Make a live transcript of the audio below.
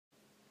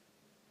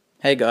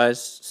Hey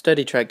guys,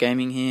 Steady Track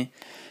Gaming here.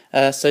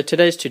 So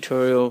today's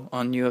tutorial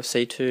on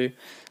UFC 2,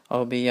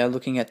 I'll be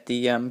looking at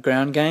the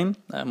ground game,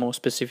 more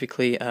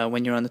specifically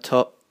when you're on the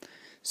top.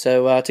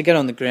 So to get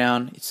on the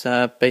ground, it's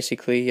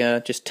basically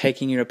just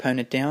taking your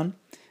opponent down.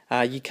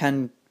 You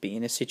can be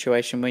in a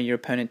situation where your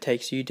opponent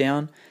takes you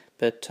down,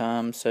 but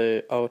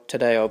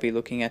today I'll be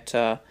looking at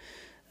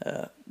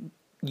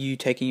you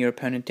taking your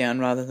opponent down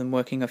rather than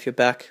working off your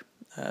back.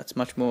 It's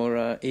much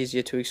more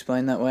easier to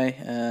explain that way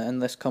and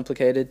less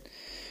complicated.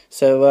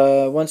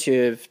 So once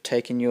you've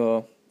taken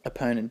your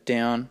opponent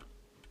down,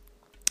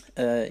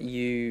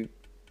 you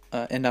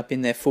end up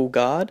in their full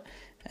guard,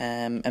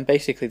 and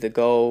basically the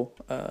goal,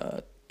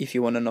 if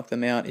you want to knock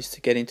them out, is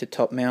to get into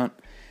top mount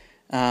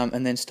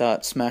and then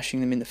start smashing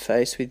them in the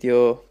face with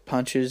your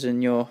punches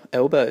and your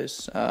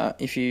elbows.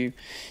 If you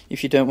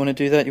don't want to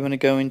do that, you want to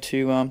go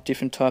into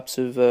different types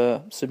of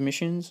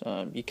submissions,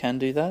 you can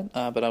do that,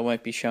 but I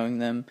won't be showing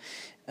them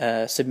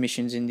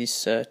submissions in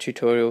this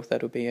tutorial.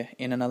 That'll be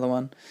in another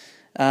one.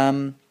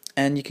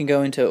 And you can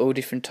go into all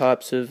different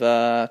types of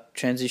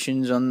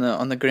transitions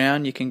on the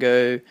ground. You can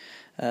go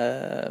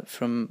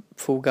from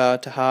full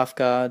guard to half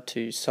guard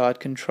to side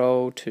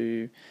control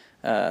to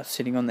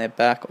sitting on their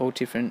back, all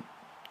different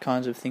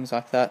kinds of things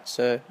like that.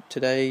 So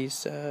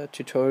today's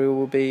tutorial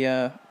will be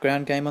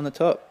ground game on the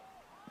top.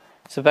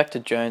 So back to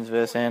Jones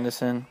versus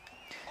Anderson.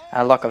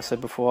 Like I've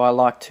said before, I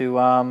like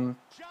to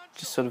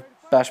just sort of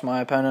bash my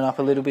opponent up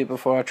a little bit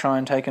before I try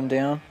and take him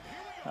down.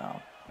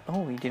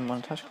 Oh, he didn't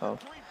want to touch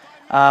glove.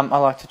 I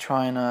like to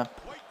try and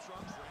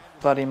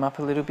blood him up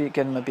a little bit,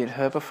 get him a bit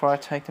hurt before I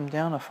take them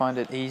down. I find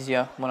it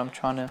easier when I'm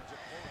trying to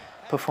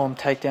perform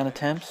takedown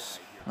attempts.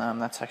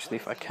 That's actually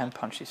if I can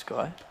punch this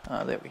guy.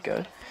 There we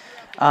go.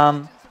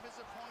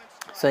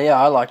 So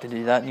yeah, I like to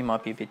do that. You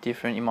might be a bit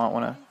different. You might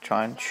want to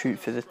try and shoot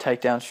for the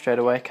takedown straight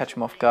away, catch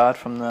him off guard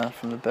from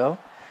the bell.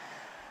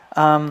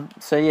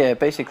 So yeah,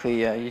 basically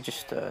you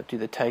just do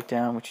the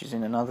takedown, which is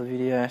in another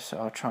video. So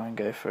I'll try and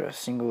go for a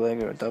single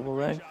leg or a double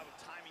leg.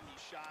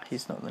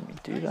 He's not letting me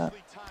do that.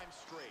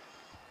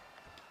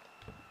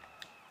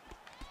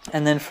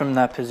 And then from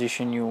that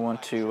position, you'll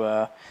want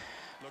to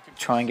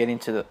try and get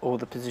into all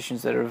the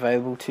positions that are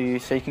available to you.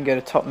 So you can go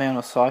to top mount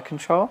or side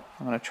control.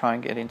 I'm going to try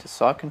and get into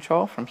side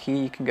control. From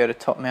here, you can go to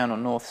top mount or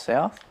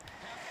north-south.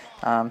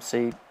 I'll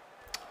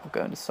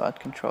go into side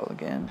control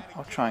again.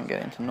 I'll try and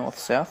get into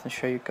north-south and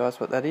show you guys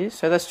what that is.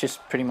 So that's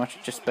just pretty much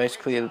just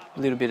basically a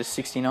little bit of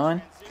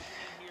 69.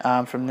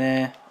 From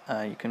there,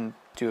 you can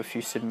do a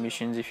few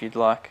submissions if you'd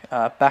like.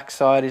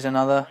 Backside is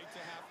another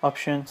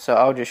option, so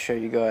I'll just show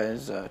you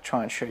guys,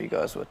 try and show you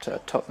guys what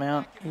top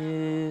mount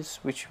is,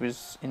 which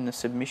was in the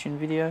submission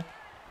video.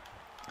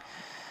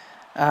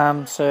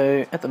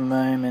 So at the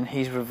moment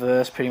he's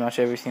reversed pretty much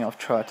everything I've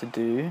tried to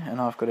do,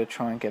 and I've got to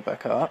try and get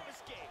back up.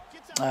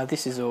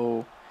 This is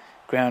all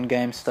ground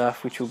game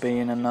stuff, which will be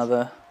in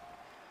another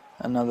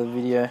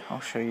video.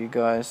 I'll show you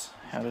guys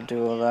how to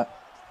do all that.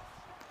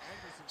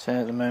 So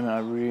at the moment I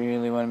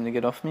really want him to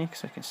get off me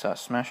because I can start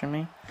smashing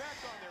me.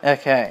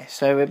 Okay,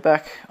 so we're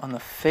back on the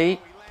feet,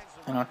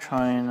 and I'll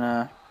try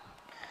and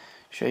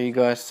show you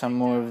guys some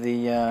more of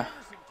the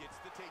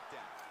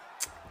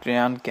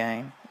ground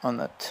game on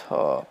the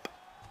top.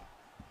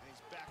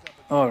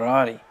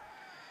 Alrighty,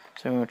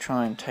 so we'll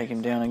try and take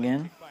him down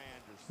again.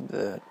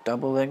 The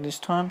double leg this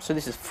time. So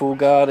this is full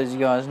guard, as you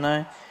guys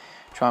know.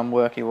 Try and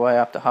work your way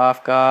up to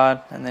half guard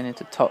and then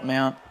into top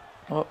mount.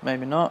 Oh,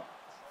 maybe not.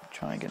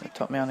 Try and get the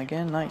top mount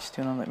again. No, he's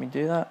still not letting me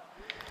do that.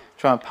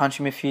 Try and punch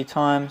him a few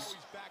times.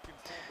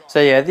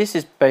 So yeah, this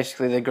is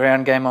basically the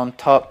ground game on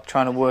top,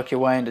 trying to work your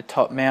way into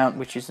top mount,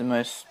 which is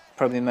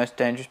probably the most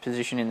dangerous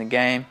position in the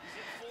game.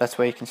 That's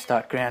where you can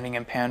start grounding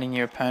and pounding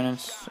your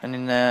opponents. And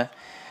in the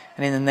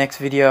next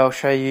video, I'll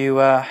show you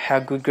how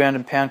good ground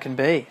and pound can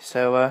be.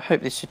 So I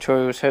hope this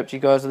tutorial has helped you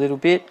guys a little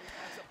bit.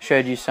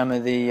 Showed you some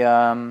of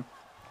the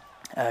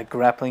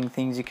grappling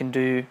things you can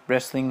do,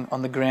 wrestling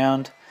on the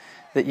ground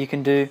that you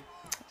can do.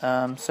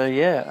 So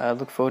yeah, I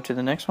look forward to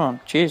the next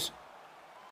one. Cheers.